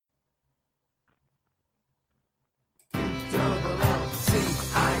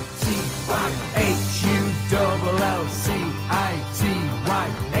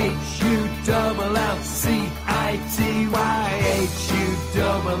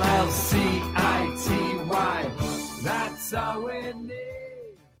That's all we need.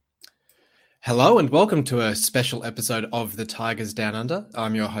 Hello and welcome to a special episode of The Tigers Down Under.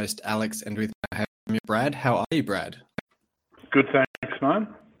 I'm your host, Alex, and with me, Brad. How are you, Brad? Good, thanks, man.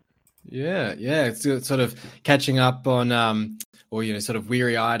 Yeah. It's sort of catching up on, sort of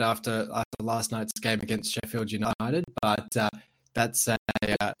weary-eyed after last night's game against Sheffield United, but that's a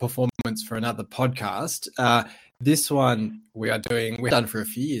performance for another podcast. This one we've done for a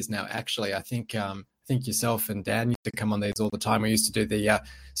few years now, actually. I think yourself and Dan used to come on these all the time. We used to do the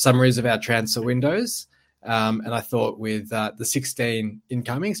summaries of our transfer windows. And I thought with the 16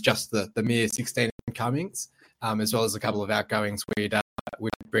 incomings, just the mere 16 incomings, as well as a couple of outgoings, we'd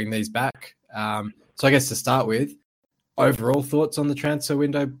bring these back. So I guess to start with, overall thoughts on the transfer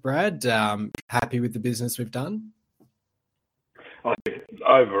window, Brad? Happy with the business we've done?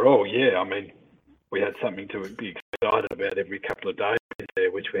 Overall, yeah. I mean, we had something to be excited about every couple of days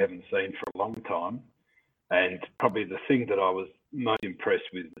there, which we haven't seen for a long time. And probably the thing that I was most impressed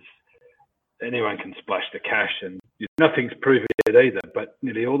with is anyone can splash the cash, and nothing's proven it either, but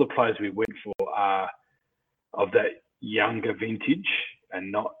nearly all the players we went for are of that younger vintage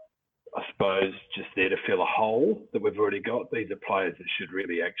and not, I suppose, just there to fill a hole that we've already got. These are players that should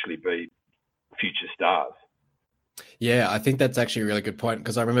really actually be future stars. Yeah, I think that's actually a really good point,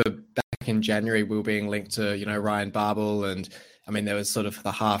 because I remember back in January we were being linked to, Ryan Babel, and I mean there was sort of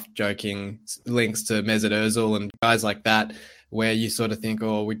the half-joking links to Mesut Ozil and guys like that, where you sort of think,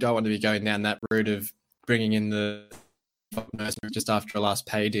 oh, we don't want to be going down that route of bringing in the just after a last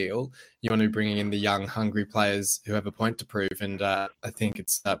pay deal. You want to be bringing in the young, hungry players who have a point to prove, and I think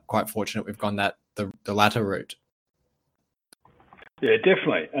it's quite fortunate we've gone the latter route. Yeah,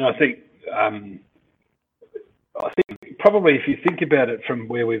 definitely, and I think probably if you think about it from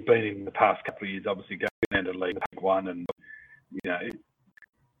where we've been in the past couple of years, obviously going down to League One, and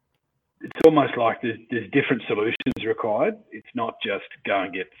it's almost like there's different solutions required. It's not just go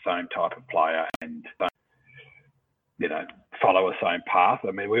and get the same type of player and follow a same path.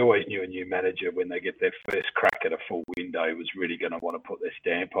 I mean, we always knew a new manager, when they get their first crack at a full window, was really going to want to put their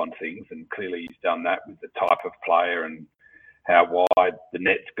stamp on things, and clearly he's done that with the type of player and how wide the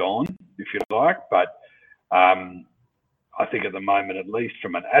net's gone, if you like. But I think at the moment, at least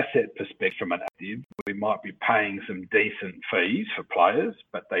from an asset perspective, we might be paying some decent fees for players,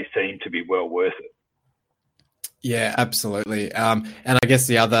 but they seem to be well worth it. Yeah, absolutely. And I guess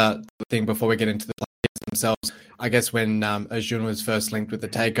the other thing before we get into the players themselves, I guess when Ozil was first linked with the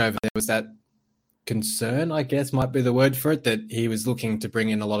takeover, there was that concern, I guess might be the word for it, that he was looking to bring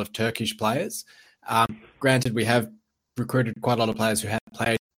in a lot of Turkish players. Granted, we have recruited quite a lot of players who have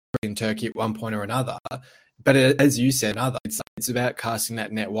played in Turkey at one point or another. But as you said, it's about casting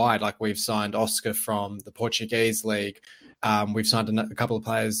that net wide. Like we've signed Oscar from the Portuguese league. We've signed a couple of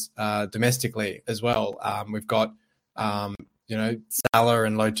players domestically as well. We've got, Salah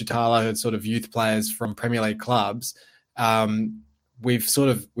and Lo Chitala, who are sort of youth players from Premier League clubs.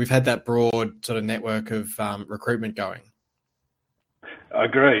 We've had that broad sort of network of recruitment going. I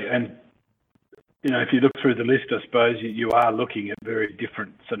agree. And if you look through the list, I suppose you are looking at very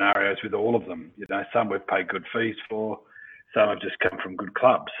different scenarios with all of them. Some we've paid good fees for, some have just come from good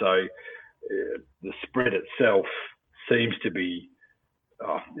clubs. So the spread itself seems to be,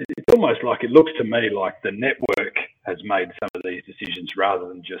 it's almost like, it looks to me like the network has made some of these decisions rather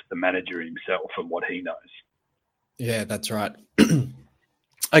than just the manager himself and what he knows. Yeah, that's right.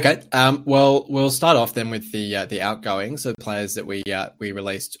 Okay, well, we'll start off then with the outgoings, so players that we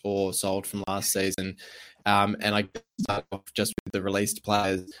released or sold from last season, and I start off just with the released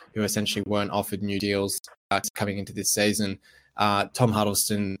players who essentially weren't offered new deals coming into this season. Tom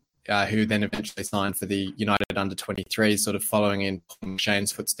Huddleston, who then eventually signed for the United under-23, sort of following in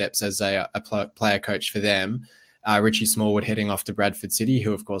Shane's footsteps as a player coach for them. Richie Smallwood heading off to Bradford City,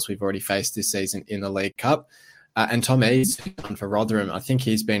 who of course we've already faced this season in the League Cup. And Tom Eaves for Rotherham. I think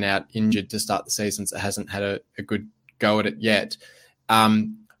he's been out injured to start the season, so hasn't had a good go at it yet.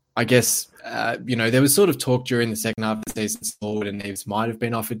 I guess, there was sort of talk during the second half of the season, Smallwood and Eaves might have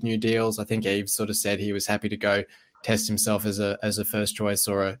been offered new deals. I think Eaves sort of said he was happy to go test himself as a first choice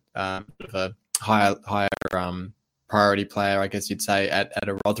or a higher priority player, I guess you'd say, at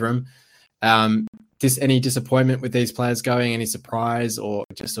a Rotherham. Any disappointment with these players going? Any surprise, or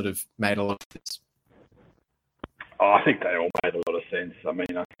just sort of made a lot of sense? I think they all made a lot of sense. I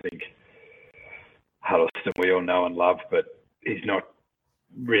mean, I think Huddleston we all know and love, but he's not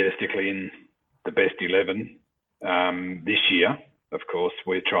realistically in the best 11 this year. Of course,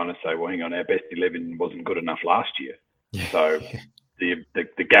 we're trying to say, well, hang on, our best 11 wasn't good enough last year. Yeah. So the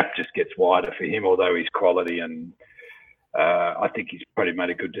gap just gets wider for him, although his quality and I think he's probably made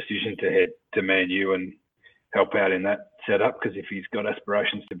a good decision to head to Man U and help out in that setup, because if he's got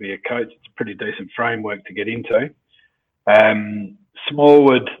aspirations to be a coach, it's a pretty decent framework to get into.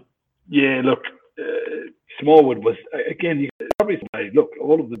 Smallwood, Smallwood was, again, you could probably say, look,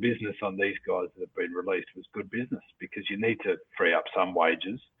 all of the business on these guys that have been released was good business, because you need to free up some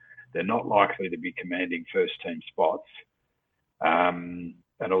wages. They're not likely to be commanding first-team spots. And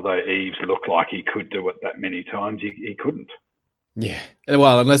although Eves looked like he could do it that many times, he couldn't. Yeah,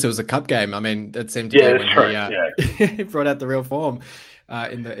 well, unless it was a cup game. I mean, that seemed to be when he brought out the real form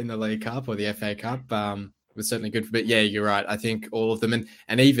in the League Cup or the FA Cup. Was certainly good. But yeah, you're right. I think all of them,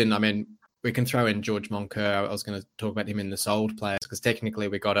 and even, I mean, we can throw in George Moncur. I was going to talk about him in the sold players, because technically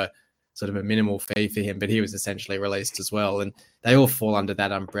we got a sort of a minimal fee for him, but he was essentially released as well. And they all fall under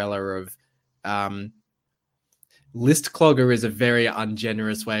that umbrella of list clogger is a very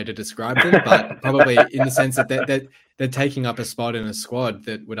ungenerous way to describe them, but probably in the sense that they're taking up a spot in a squad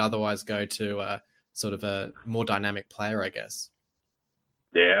that would otherwise go to sort of a more dynamic player, I guess.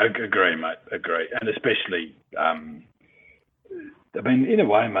 Yeah, agree, mate. Agree. And especially, I mean, in a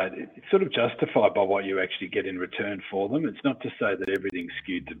way, mate, it's sort of justified by what you actually get in return for them. It's not to say that everything's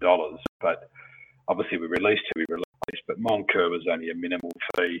skewed to dollars, but obviously we released who we released, but Moncur was only a minimal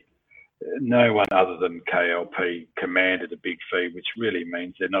fee. No one other than KLP commanded a big fee, which really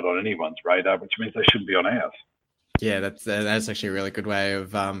means they're not on anyone's radar, which means they shouldn't be on ours. Yeah, that's actually a really good way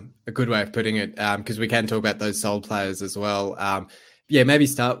of putting it, because we can talk about those sold players as well. Maybe we'll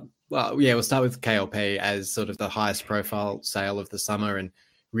start with KLP as sort of the highest profile sale of the summer, and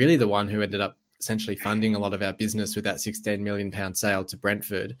really the one who ended up essentially funding a lot of our business with that £16 million sale to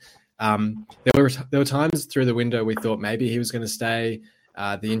Brentford. There were times through the window we thought maybe he was going to stay.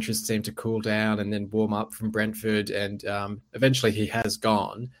 The interest seemed to cool down and then warm up from Brentford, and eventually he has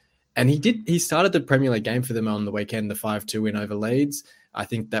gone. And he started the Premier League game for them on the weekend, the 5-2 win over Leeds. I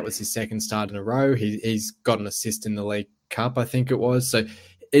think that was his second start in a row. He's got an assist in the League Cup, I think it was. So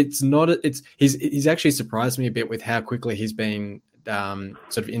he's actually surprised me a bit with how quickly he's been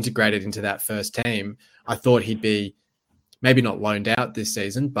sort of integrated into that first team. I thought he'd be maybe not loaned out this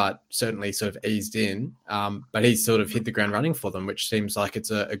season, but certainly sort of eased in. But he's sort of hit the ground running for them, which seems like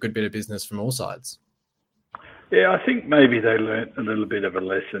it's a good bit of business from all sides. Yeah, I think maybe they learnt a little bit of a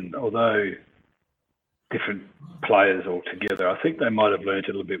lesson, although different players altogether. I think they might have learnt a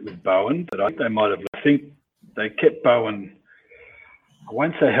little bit with Bowen, but I think they kept Bowen. I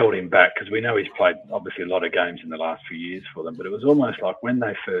won't say held him back, because we know he's played obviously a lot of games in the last few years for them, but it was almost like when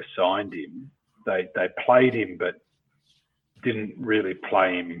they first signed him, they played him, but didn't really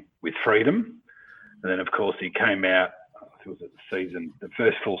play him with freedom. And then, of course, he came out, I think it was the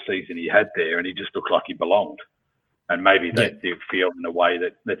first full season he had there, and he just looked like he belonged. And maybe they feel in a way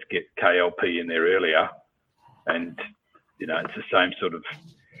that let's get KLP in there earlier. And, you know, it's the same sort of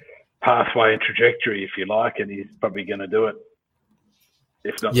pathway and trajectory, if you like, and he's probably going to do it.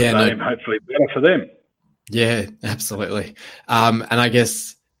 If not the same, hopefully better for them. Yeah, absolutely. And I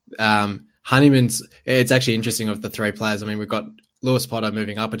guess Honeyman's, it's actually interesting of the three players. I mean, we've got Lewis Potter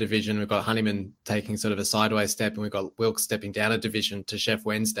moving up a division. We've got Honeyman taking sort of a sideways step, and we've got Wilkes stepping down a division to Sheff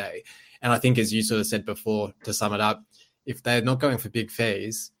Wednesday. And I think, as you sort of said before, to sum it up, if they're not going for big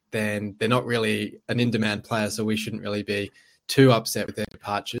fees, then they're not really an in-demand player, so we shouldn't really be too upset with their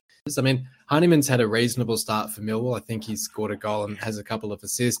departures. I mean, Honeyman's had a reasonable start for Millwall. I think he's scored a goal and has a couple of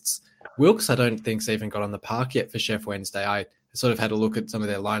assists. Wilkes, I don't think's even got on the park yet for Sheff Wednesday. I sort of had a look at some of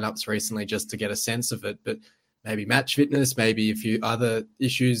their lineups recently just to get a sense of it, but maybe match fitness, maybe a few other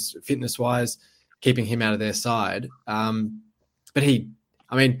issues fitness-wise, keeping him out of their side. But he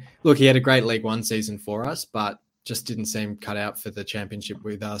had a great League One season for us, but just didn't seem cut out for the championship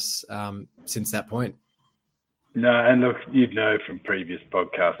with us since that point. No, and look, you'd know from previous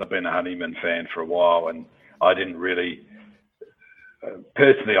podcasts, I've been a Honeyman fan for a while, and I didn't really,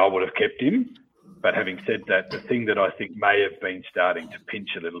 personally, I would have kept him. But having said that, the thing that I think may have been starting to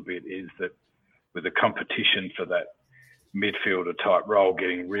pinch a little bit is that with the competition for that midfielder type role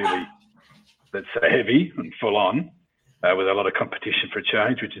getting really, let's say, heavy and full on, with a lot of competition for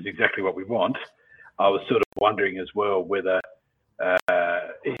change, which is exactly what we want, I was sort of wondering as well whether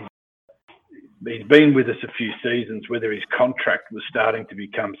he's been with us a few seasons, whether his contract was starting to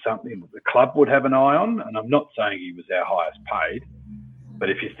become something that the club would have an eye on. And I'm not saying he was our highest paid, but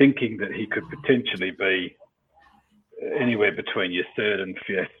if you're thinking that he could potentially be anywhere between your third and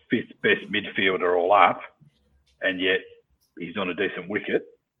fifth best midfielder all up, and yet he's on a decent wicket,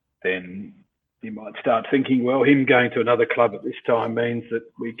 then you might start thinking, well, him going to another club at this time means that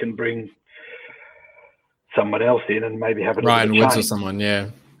we can bring someone else in and maybe have a Ryan Woods or someone, yeah.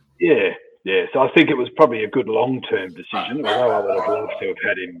 Yeah, Yeah, so I think it was probably a good long-term decision, although I would have loved to have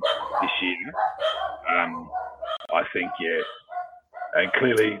had him this year. I think, yeah. And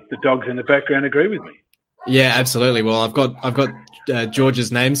clearly the dogs in the background agree with me. Yeah, absolutely. Well, I've got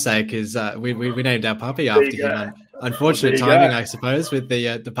George's namesake is we named our puppy after him. Unfortunate timing, I suppose, with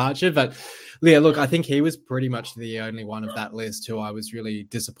the departure. But yeah, look, I think he was pretty much the only one of that list who I was really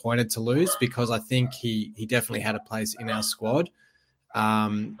disappointed to lose, because I think he definitely had a place in our squad.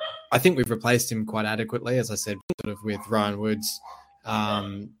 I think we've replaced him quite adequately, as I said, sort of with Ryan Woods,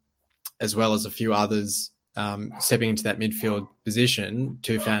 as well as a few others stepping into that midfield position.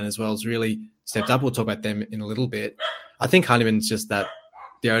 Tufan as well has really stepped up. We'll talk about them in a little bit. I think Honeyman's just the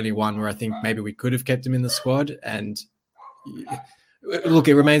only one where I think maybe we could have kept him in the squad. And look,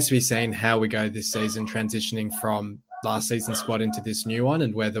 it remains to be seen how we go this season, transitioning from last season's squad into this new one,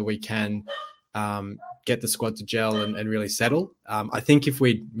 and whether we can get the squad to gel and really settle. I think if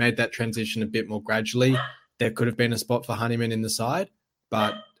we made that transition a bit more gradually, there could have been a spot for Honeyman in the side.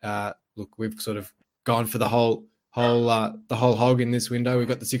 But look, we've sort of gone for the whole hog in this window. We've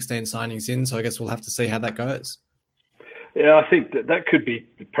got the 16 signings in, so I guess we'll have to see how that goes. Yeah, I think that could be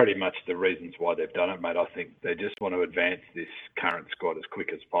pretty much the reasons why they've done it, mate. I think they just want to advance this current squad as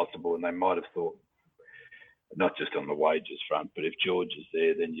quick as possible, and they might have thought, not just on the wages front, but if George is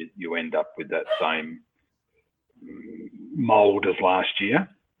there, then you end up with that same mould as last year.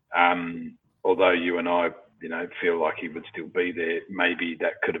 Although you and I, feel like he would still be there, maybe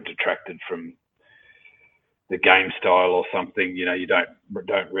that could have detracted from the game style or something. You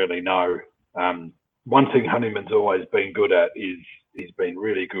don't really know. One thing Honeyman's always been good at is he's been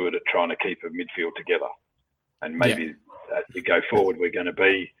really good at trying to keep a midfield together. And maybe as we go forward, we're going to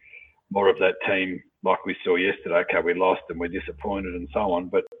be more of that team like we saw yesterday. Okay, we lost and we're disappointed and so on,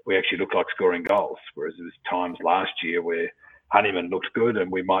 but we actually look like scoring goals. Whereas there was times last year where Honeyman looked good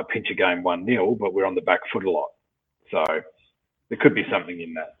and we might pinch a game 1-0, but we're on the back foot a lot. So there could be something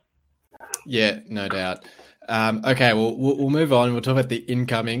in that. Yeah, no doubt. Okay, well, we'll move on. We'll talk about the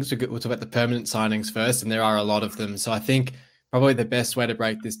incomings. We'll talk about the permanent signings first, and there are a lot of them. So I think probably the best way to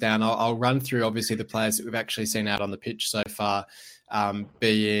break this down, I'll run through, obviously, the players that we've actually seen out on the pitch so far,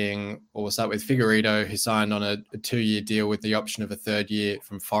 we'll start with Figueiredo, who signed on a 2-year deal with the option of a 3rd year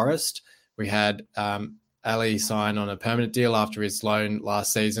from Forest. We had Ali sign on a permanent deal after his loan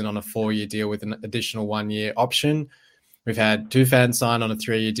last season on a 4-year deal with an additional 1-year option. We've had Tufan sign on a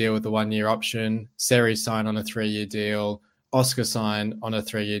 3-year deal with a 1-year option. Seri sign on a 3-year deal. Oscar sign on a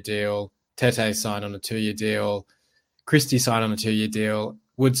 3-year deal. Tete sign on a 2-year deal. Christie sign on a 2-year deal.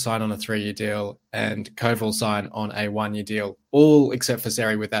 Wood sign on a 3-year deal. And Koval sign on a 1-year deal, all except for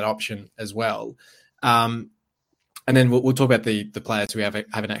Seri with that option as well. And then we'll talk about the players we haven't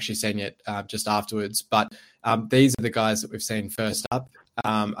actually seen yet just afterwards. But these are the guys that we've seen first up.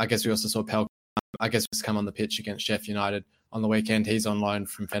 I guess we also saw Pelka. I guess he's come on the pitch against Sheffield United on the weekend. He's on loan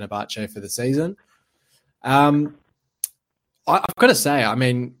from Fenerbahce for the season. I've got to say, I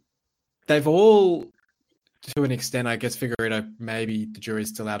mean, they've all, to an extent, I guess Figueiredo, maybe the jury's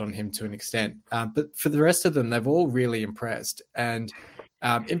still out on him to an extent. But for the rest of them, they've all really impressed. And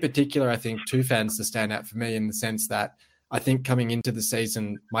in particular, I think Tufan's the standout for me in the sense that I think coming into the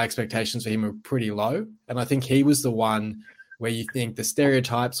season, my expectations for him were pretty low. And I think he was the one where you think the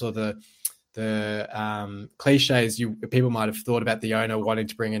stereotypes or the cliches people might have thought about the owner wanting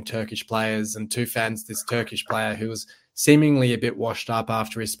to bring in Turkish players, and Tufan's this Turkish player who was seemingly a bit washed up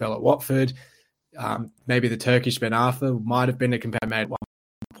after his spell at Watford. Maybe the Turkish Ben Arthur might have been a compare made at one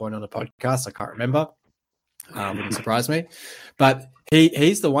point on a podcast. I can't remember. Wouldn't surprise me. But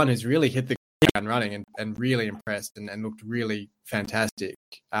he's the one who's really hit the ground running and really impressed and looked really fantastic.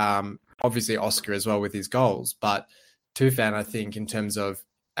 Obviously Oscar as well with his goals, but Tufan, I think, in terms of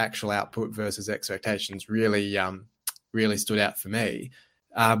actual output versus expectations, really stood out for me.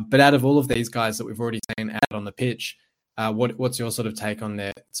 But out of all of these guys that we've already seen out on the pitch, what's your sort of take on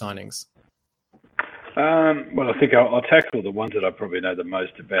their signings? Well, I think I'll tackle the ones that I probably know the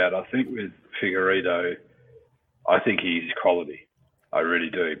most about. I think with Figueiredo, I think he's quality. I really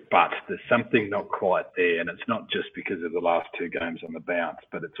do. But there's something not quite there. And it's not just because of the last 2 games on the bounce,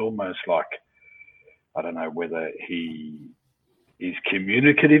 but it's almost like, I don't know whether he is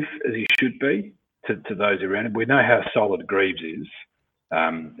communicative as he should be to those around him. We know how solid Greaves is,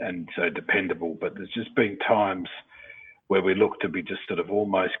 and so dependable, but there's just been times where we look to be just sort of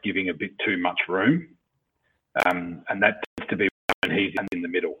almost giving a bit too much room. And that tends to be when he's in the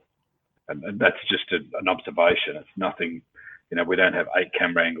middle. And that's just an observation. It's nothing, we don't have 8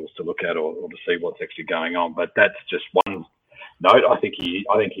 camera angles to look at or to see what's actually going on. But that's just one note. I think he's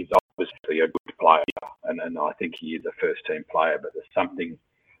obviously a good player, and I think he is a first-team player, but there's something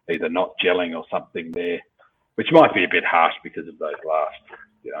either not gelling or something there, which might be a bit harsh because of those last,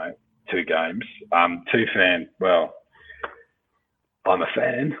 2 games. Tufan, well, I'm a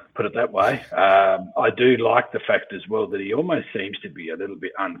fan, put it that way. I do like the fact as well that he almost seems to be a little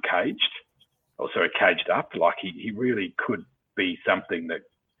bit caged up. Like he really could be something that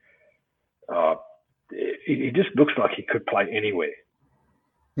he just looks like he could play anywhere.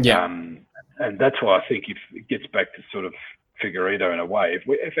 Yeah. And that's why I think if it gets back to sort of Figueiredo in a way,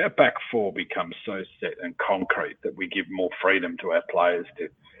 if our back four becomes so set and concrete that we give more freedom to our players to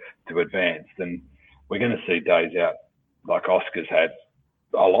advance, then we're going to see days out like Oscar's had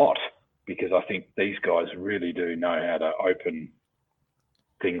a lot, because I think these guys really do know how to open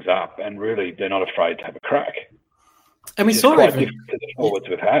things up, and really they're not afraid to have a crack. And we saw quite different to the forwards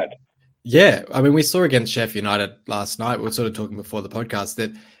we've had. Yeah, I mean, we saw against Sheffield United last night. We were sort of talking before the podcast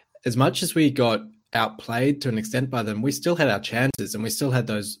that as much as we got outplayed to an extent by them, we still had our chances, and we still had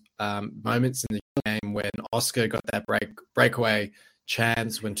those moments in the game when Oscar got that breakaway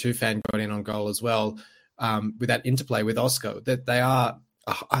chance, when Tufan got in on goal as well, with that interplay with Oscar, that they are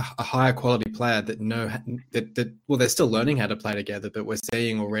a higher quality player that well, they're still learning how to play together, but we're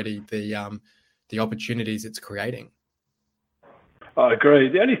seeing already the opportunities it's creating. I agree.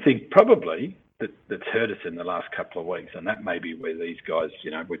 The only thing probably that's hurt us in the last couple of weeks, and that may be where these guys,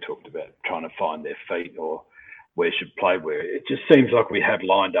 we talked about trying to find their feet or where should play where. It just seems like we have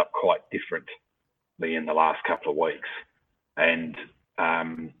lined up quite differently in the last couple of weeks. And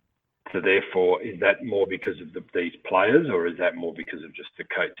so therefore, is that more because of these players, or is that more because of just the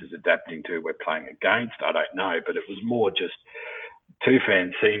coaches adapting to who we're playing against? I don't know, but it was more just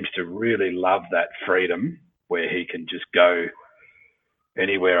Tufan seems to really love that freedom where he can just go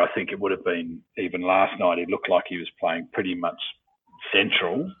anywhere. I think it would have been, even last night, he looked like he was playing pretty much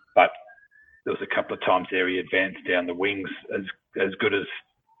central, but there was a couple of times there he advanced down the wings as good as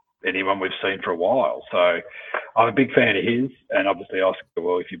anyone we've seen for a while. So I'm a big fan of his, and obviously Oscar,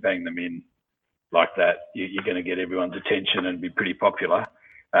 well, if you bang them in like that, you're going to get everyone's attention and be pretty popular.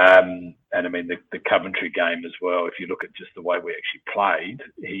 And I mean, the Coventry game as well, if you look at just the way we actually played,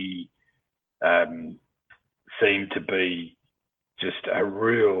 he seemed to be just a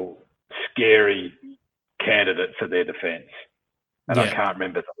real scary candidate for their defence. And I can't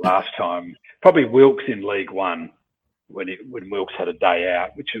remember the last time, probably Wilkes in League One, when Wilkes had a day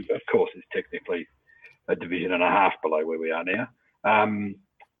out, which of course is technically a division and a half below where we are now.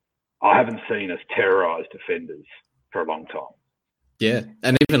 I haven't seen us terrorise defenders for a long time. Yeah,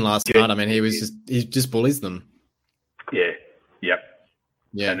 and even last night, I mean, he just bullies them. Yeah, yep.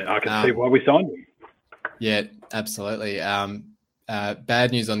 Yeah, and I can see why we signed him. Yeah, absolutely.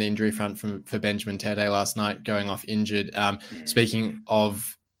 Bad news on the injury front for Benjamin Tete last night, going off injured. Speaking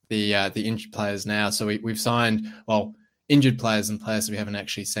of the injured players now, so we've signed, injured players and players that we haven't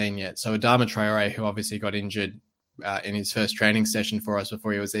actually seen yet. So Adama Traore, who obviously got injured in his first training session for us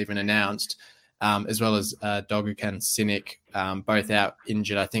before he was even announced, as well as Dogukan Sinik, both out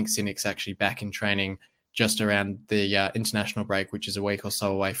injured. I think Sinik's actually back in training just around the international break, which is a week or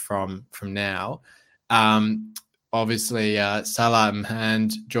so away from now. Obviously, Salah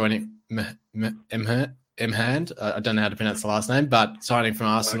Mhand joining Mhand. I don't know how to pronounce the last name, but signing from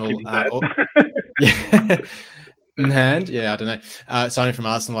Arsenal. Mhand, I don't know. Signing from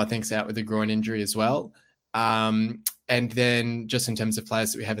Arsenal, I think, is out with a groin injury as well. And then just in terms of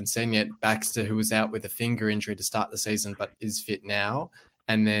players that we haven't seen yet, Baxter, who was out with a finger injury to start the season, but is fit now.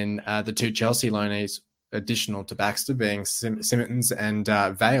 And then the 2 Chelsea loanees, additional to Baxter, being Simmons and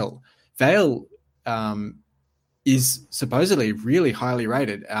Vale. Vale is supposedly really highly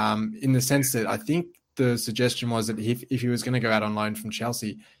rated in the sense that I think the suggestion was that if he was going to go out on loan from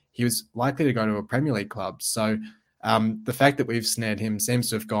Chelsea, he was likely to go to a Premier League club. So the fact that we've snared him seems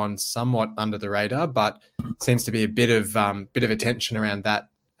to have gone somewhat under the radar, but seems to be a bit of attention around that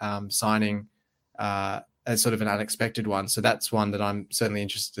signing as sort of an unexpected one. So that's one that I'm certainly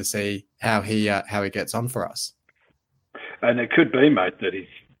interested to see how he gets on for us. And it could be, mate, that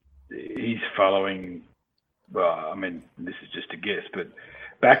he's following. Well, I mean, this is just a guess, but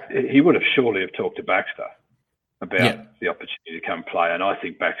he would have surely have talked to Baxter about the opportunity to come play. And I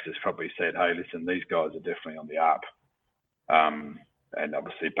think Baxter's probably said, hey, listen, these guys are definitely on the up. And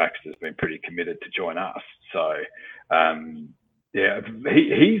obviously Baxter's been pretty committed to join us. So,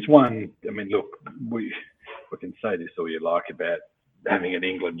 he's one. I mean, look, we can say this all you like about having an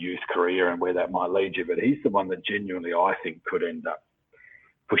England youth career and where that might lead you, but he's the one that genuinely, I think, could end up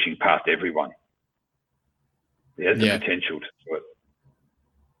pushing past everyone. He has the potential to do it.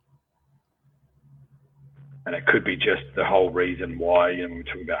 And it could be just the whole reason why, we were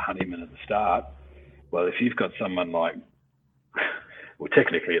talking about Honeyman at the start. Well, if you've got someone like well,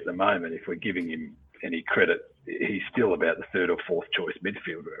 technically at the moment, if we're giving him any credit, he's still about the third or fourth choice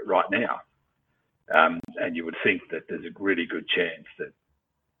midfielder right now. And you would think that there's a really good chance that,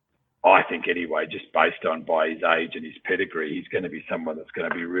 I think anyway, just based on by his age and his pedigree, he's going to be someone that's going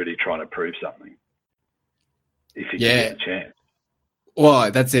to be really trying to prove something if he can get a chance.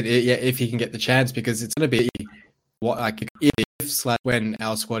 Well, that's it. Yeah, if he can get the chance, because it's going to be when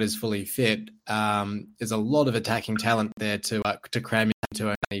our squad is fully fit. There's a lot of attacking talent there to cram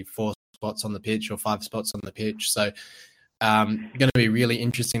into only 4 spots on the pitch or 5 spots on the pitch. So, going to be really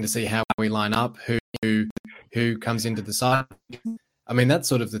interesting to see how we line up, who comes into the side. I mean, that's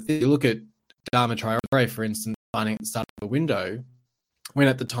sort of the thing. You look at Dama Traore, for instance, signing at the start of the window, when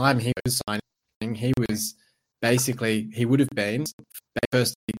at the time he was signing, he was basically, he would have been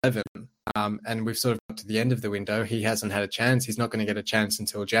first 11, and we've sort of got to the end of the window. He hasn't had a chance. He's not going to get a chance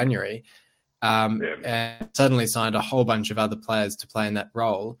until January. And suddenly signed a whole bunch of other players to play in that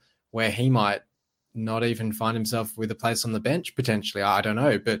role where he might not even find himself with a place on the bench potentially. I don't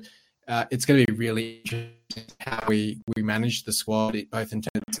know, but it's going to be really interesting how we manage the squad, both in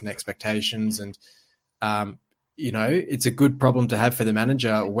terms of expectations and, it's a good problem to have for the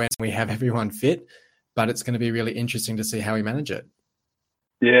manager when we have everyone fit, but it's going to be really interesting to see how we manage it.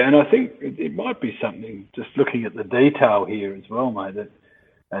 Yeah, and I think it might be something, just looking at the detail here as well, mate,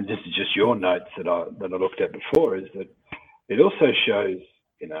 and this is just your notes that I looked at before, is that it also shows,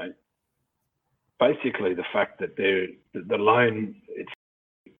 basically the fact that the loan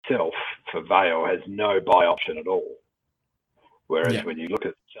itself for Vale has no buy option at all. Whereas when you look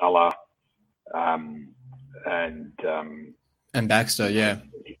at Salah and Baxter, yeah.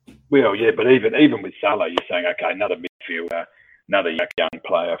 Well, yeah, but even with Salah, you're saying, okay, another midfielder, another young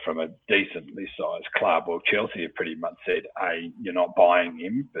player from a decently sized club. Well, Chelsea have pretty much said, hey, you're not buying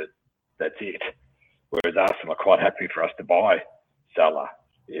him, but that's it. Whereas Arsenal are quite happy for us to buy Salah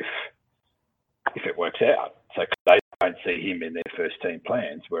if it works out. So they don't see him in their first team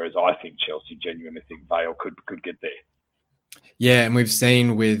plans, whereas I think Chelsea genuinely think Vale could get there. Yeah, and we've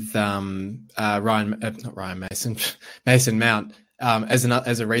seen with Mason Mount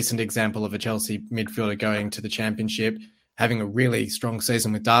as a recent example of a Chelsea midfielder going to the Championship, having a really strong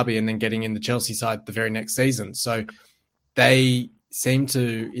season with Derby, and then getting in the Chelsea side the very next season. So they seem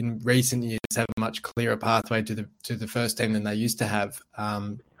to, in recent years, have a much clearer pathway to the first team than they used to have.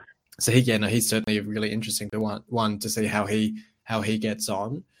 So he's certainly a really interesting one to see how he gets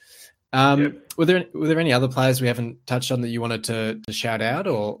on. Were there any other players we haven't touched on that you wanted to shout out,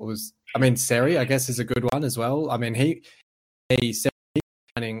 or Seri, I guess, is a good one as well. I mean, he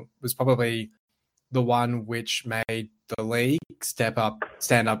was probably the one which made the league stand up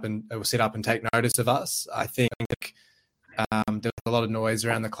and sit up and take notice of us. I think there was a lot of noise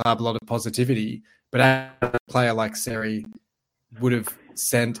around the club, a lot of positivity, but a player like Seri would have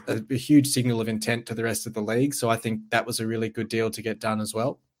sent a huge signal of intent to the rest of the league. So I think that was a really good deal to get done as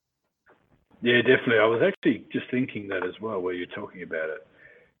well. Yeah, definitely. I was actually just thinking that as well, where you're talking about it.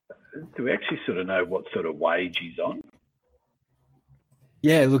 Do we actually sort of know what sort of wage he's on?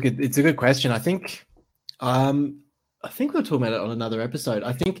 Yeah, look, it's a good question. I think we were talking about it on another episode.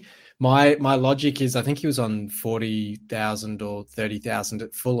 I think my logic is, I think he was on 40,000 or 30,000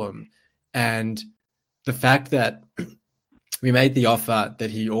 at Fulham, and the fact that we made the offer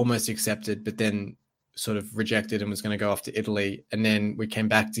that he almost accepted, but then sort of rejected and was going to go off to Italy, and then we came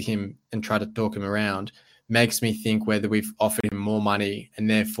back to him and tried to talk him around, makes me think whether we've offered him more money, and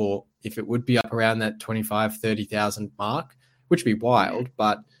therefore if it would be up around that 25,000, 30,000 mark, which would be wild,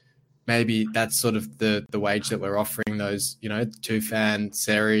 but maybe that's sort of the wage that we're offering those, Tufan,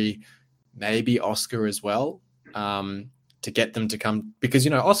 Seri, maybe Oscar as well, to get them to come, because,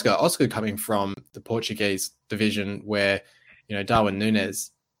 Oscar coming from the Portuguese division where, Darwin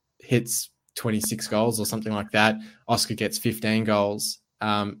Núñez hits 26 goals or something like that. Oscar gets 15 goals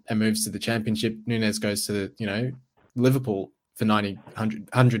and moves to the Championship. Núñez goes to, Liverpool for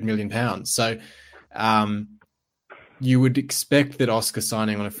 100 million pounds. So you would expect that Oscar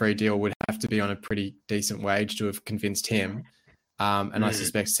signing on a free deal would have to be on a pretty decent wage to have convinced him. And I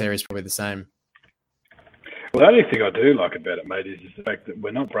suspect Seri's probably the same. Well, the only thing I do like about it, mate, is the fact that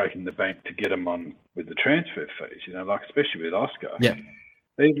we're not breaking the bank to get him on with the transfer fees, especially with Oscar. Yeah.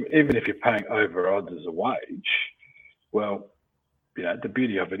 Even if you're paying over odds as a wage, well, the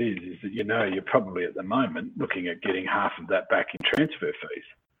beauty of it is that, you're probably at the moment looking at getting half of that back in transfer fees.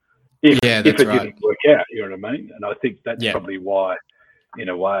 If it didn't work out, you know what I mean? And I think that's probably why, in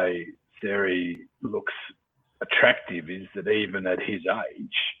a way, Seri looks attractive, is that even at his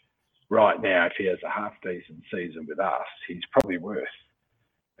age, right now, if he has a half-decent season with us, he's probably worth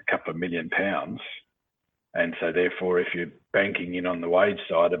a couple of £1 million And so therefore, if you're banking in on the wage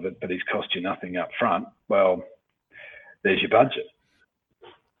side of it, but he's cost you nothing up front, well, there's your budget.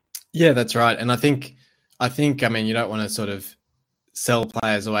 Yeah, that's right. And I think, I mean, you don't want to sort of sell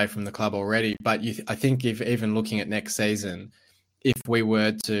players away from the club already, but I think if even looking at next season, if we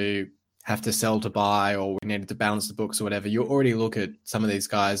were to have to sell to buy or we needed to balance the books or whatever, you already look at some of these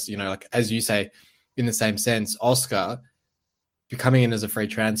guys, you know, like as you say, in the same sense, Oscar coming in as a free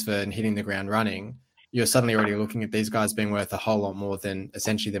transfer and hitting the ground running, you're suddenly already looking at these guys being worth a whole lot more than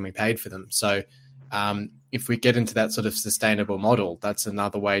essentially than we paid for them. So if we get into that sort of sustainable model, that's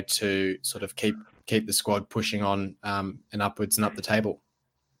another way to sort of keep the squad pushing on and upwards and up the table.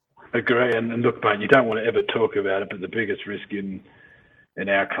 Agree. And look, mate, you don't want to ever talk about it, but the biggest risk in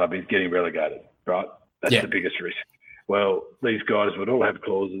our club is getting relegated, right? That's the biggest risk. Well, these guys would all have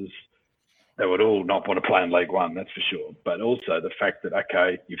clauses. They would all not want to play in League One, that's for sure. But also the fact that,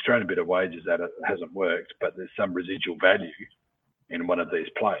 okay, you've thrown a bit of wages at it, it hasn't worked, but there's some residual value in one of these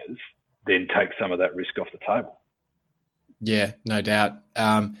players, then take some of that risk off the table. Yeah, no doubt.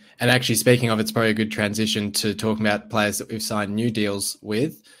 And actually, speaking of, it's probably a good transition to talking about players that we've signed new deals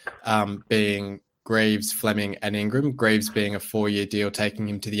with, being Greaves, Fleming and Ingram. Greaves being a 4-year deal, taking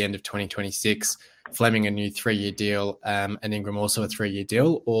him to the end of 2026. Fleming a new 3-year deal, and Ingram also a 3-year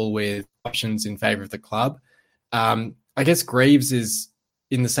deal, all with options in favour of the club. I guess Greaves is,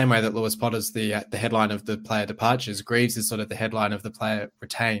 in the same way that Lewis Potter's the headline of the player departures, Greaves is sort of the headline of the player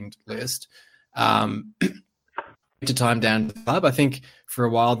retained list. To time down to the club, I think for a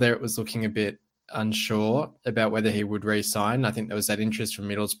while there it was looking a bit unsure about whether he would re-sign. I think there was that interest from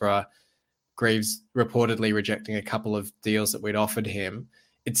Middlesbrough. Greaves reportedly rejecting a couple of deals that we'd offered him.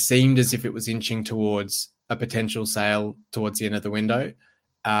 It seemed as if it was inching towards a potential sale towards the end of the window.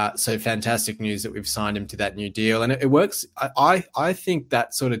 So fantastic news that we've signed him to that new deal. And it works. I think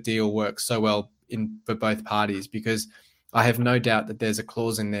that sort of deal works so well for both parties, because I have no doubt that there's a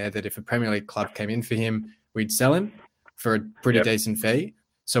clause in there that if a Premier League club came in for him, we'd sell him for a pretty decent fee.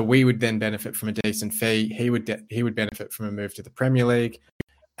 So we would then benefit from a decent fee. He would benefit from a move to the Premier League,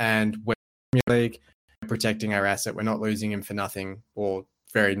 and we're Premier League protecting our asset. We're not losing him for nothing or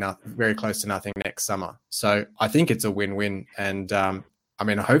very close to nothing next summer. So I think it's a win-win. And I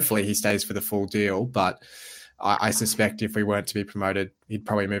mean, hopefully he stays for the full deal, but I suspect if we weren't to be promoted, he'd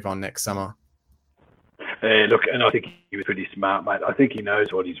probably move on next summer. Look, and I think he was pretty smart, mate. I think he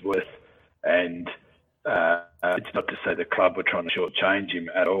knows what he's worth, and it's not to say the club were trying to shortchange him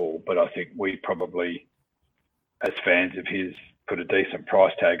at all, but I think we probably, as fans of his, put a decent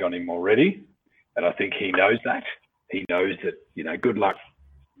price tag on him already, and I think he knows that. He knows that, you know, good luck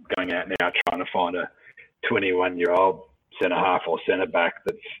going out now trying to find a 21-year-old centre-half or centre-back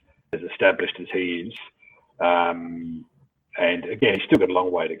that's as established as he is. And again, he's still got a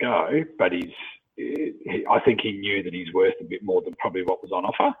long way to go, but I think he knew that he's worth a bit more than probably what was on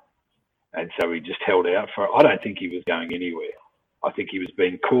offer. And so he just held out for it. I don't think he was going anywhere. I think he was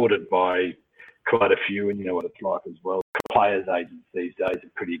being courted by quite a few, and you know what it's like as well. Players' agents these days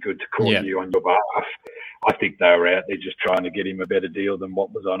are pretty good to court you on your behalf. I think they were out there just trying to get him a better deal than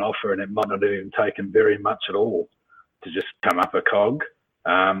what was on offer, and it might not have even taken very much at all to just come up a cog.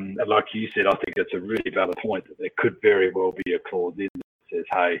 And like you said, I think it's a really valid point that there could very well be a clause in that says,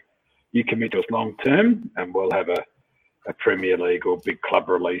 hey, you commit to us long term and we'll have a Premier League or big club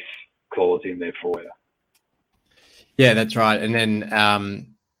release clause in there for you. Yeah, that's right. And then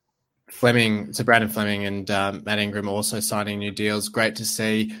Brandon Fleming and Matt Ingram also signing new deals. Great to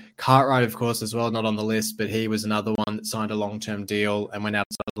see. Cartwright, of course, as well, not on the list, but he was another one that signed a long-term deal and went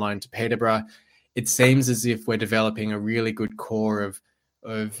outside loan to Peterborough. It seems as if we're developing a really good core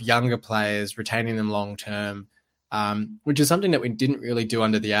of younger players, retaining them long-term, which is something that we didn't really do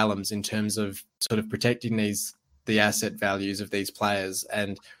under the Allams in terms of sort of protecting the asset values of these players.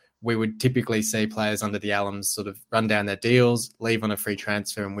 And we would typically see players under the Allams sort of run down their deals, leave on a free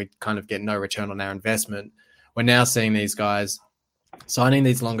transfer, and we'd kind of get no return on our investment. We're now seeing these guys signing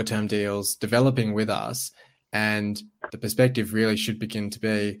these longer term deals, developing with us, and the perspective really should begin to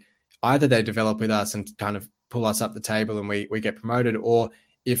be either they develop with us and kind of pull us up the table and we get promoted, or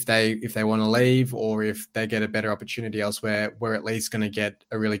if they want to leave or if they get a better opportunity elsewhere, we're at least going to get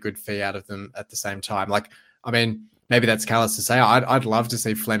a really good fee out of them at the same time. Like, I mean, maybe that's callous to say. I'd love to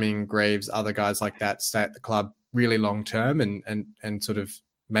see Fleming, Greaves, other guys like that stay at the club really long term and sort of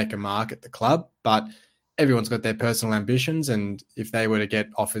make a mark at the club. But everyone's got their personal ambitions, and if they were to get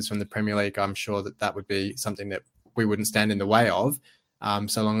offers from the Premier League, I'm sure that would be something that we wouldn't stand in the way of,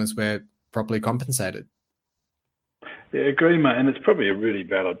 so long as we're properly compensated. Yeah, agree, mate. And it's probably a really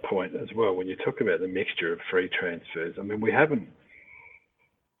valid point as well when you talk about the mixture of free transfers. I mean, we haven't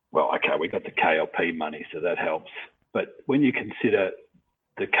well, okay, we got the KLP money, so that helps. But when you consider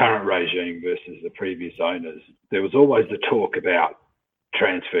the current regime versus the previous owners, there was always the talk about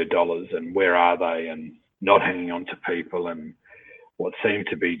transfer dollars and where are they, and not hanging on to people, and what seemed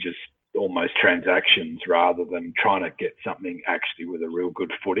to be just almost transactions rather than trying to get something actually with a real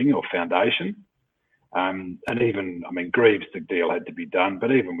good footing or foundation. And even, I mean, Greaves, the deal had to be done,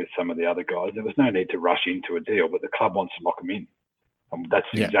 but even with some of the other guys, there was no need to rush into a deal, but the club wants to lock them in. And that's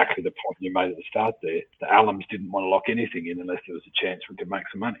exactly the point you made at the start there. The Allams didn't want to lock anything in unless there was a chance we could make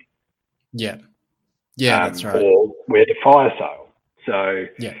some money. Yeah. Yeah, that's right. Or we had a fire sale. So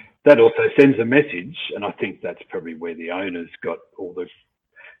that also sends a message, and I think that's probably where the owners got all the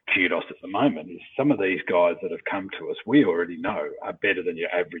kudos at the moment, is some of these guys that have come to us, we already know are better than your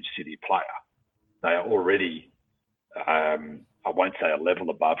average City player. They are already, I won't say a level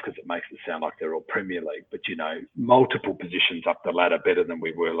above because it makes it sound like they're all Premier League, but, you know, multiple positions up the ladder better than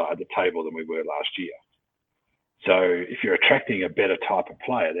we were at the table than we were last year. So if you're attracting a better type of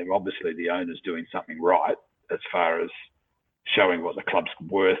player, then obviously the owner's doing something right as far as showing what the club's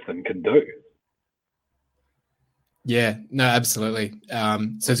worth and can do. Yeah, no, absolutely.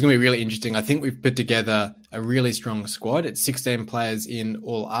 So it's going to be really interesting. I think we've put together a really strong squad. It's 16 players in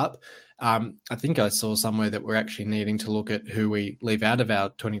all up. I think I saw somewhere that we're actually needing to look at who we leave out of our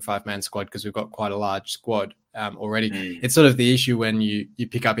 25-man squad because we've got quite a large squad already. It's sort of the issue when you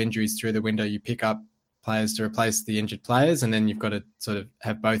pick up injuries through the window, you pick up players to replace the injured players, and then you've got to sort of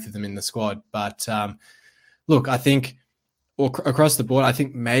have both of them in the squad. But look, I think across the board, I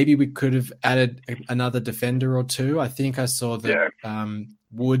think maybe we could have added another defender or two. I think I saw that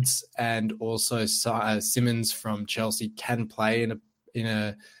Woods and also Simmons from Chelsea can play in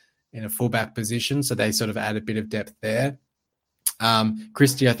a fullback position, so they sort of add a bit of depth there.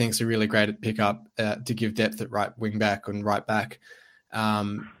 Christie, I think, is a really great pickup to give depth at right wing back and right back.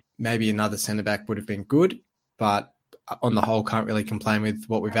 Maybe another centre back would have been good, but on the whole, can't really complain with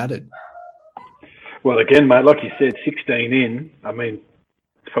what we've added. Well, again, mate, like you said, 16 in. I mean,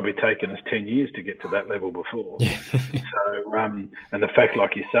 it's probably taken us 10 years to get to that level before. Yeah. So, and the fact,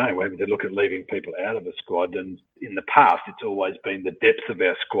 like you're saying, we're having to look at leaving people out of a squad. And in the past, it's always been the depth of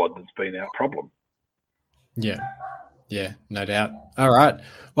our squad that's been our problem. Yeah. Yeah, no doubt. All right.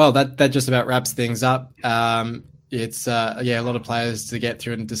 Well, that just about wraps things up. It's a lot of players to get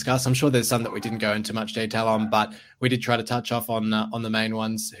through and discuss. I'm sure there's some that we didn't go into much detail on, but we did try to touch off on the main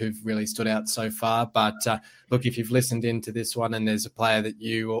ones who've really stood out so far. But look, if you've listened into this one and there's a player that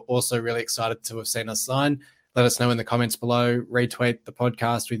you are also really excited to have seen us sign, let us know in the comments below. Retweet the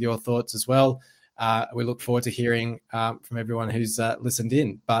podcast with your thoughts as well. We look forward to hearing from everyone who's listened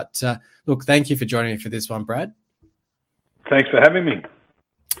in. But look, thank you for joining me for this one, Brad. Thanks for having me.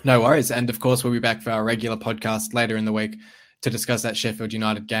 No worries. And of course, we'll be back for our regular podcast later in the week to discuss that Sheffield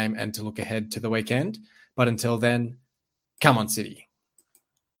United game and to look ahead to the weekend. But until then, come on, City.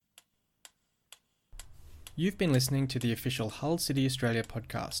 You've been listening to the official Hull City Australia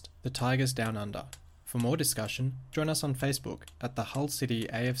podcast, The Tigers Down Under. For more discussion, join us on Facebook at the Hull City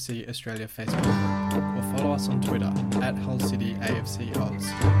AFC Australia Facebook group or follow us on Twitter at Hull City AFC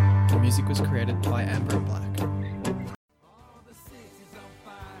Oz. The music was created by Amber and Black.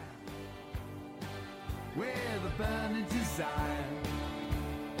 Burning desire.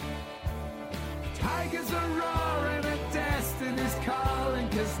 Tigers are roaring and destiny's calling,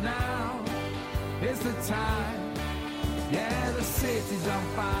 'cause now is the time. Yeah, the city's on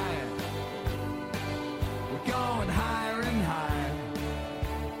fire. We're going higher and higher.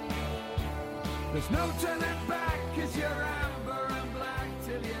 There's no turning back 'cause you're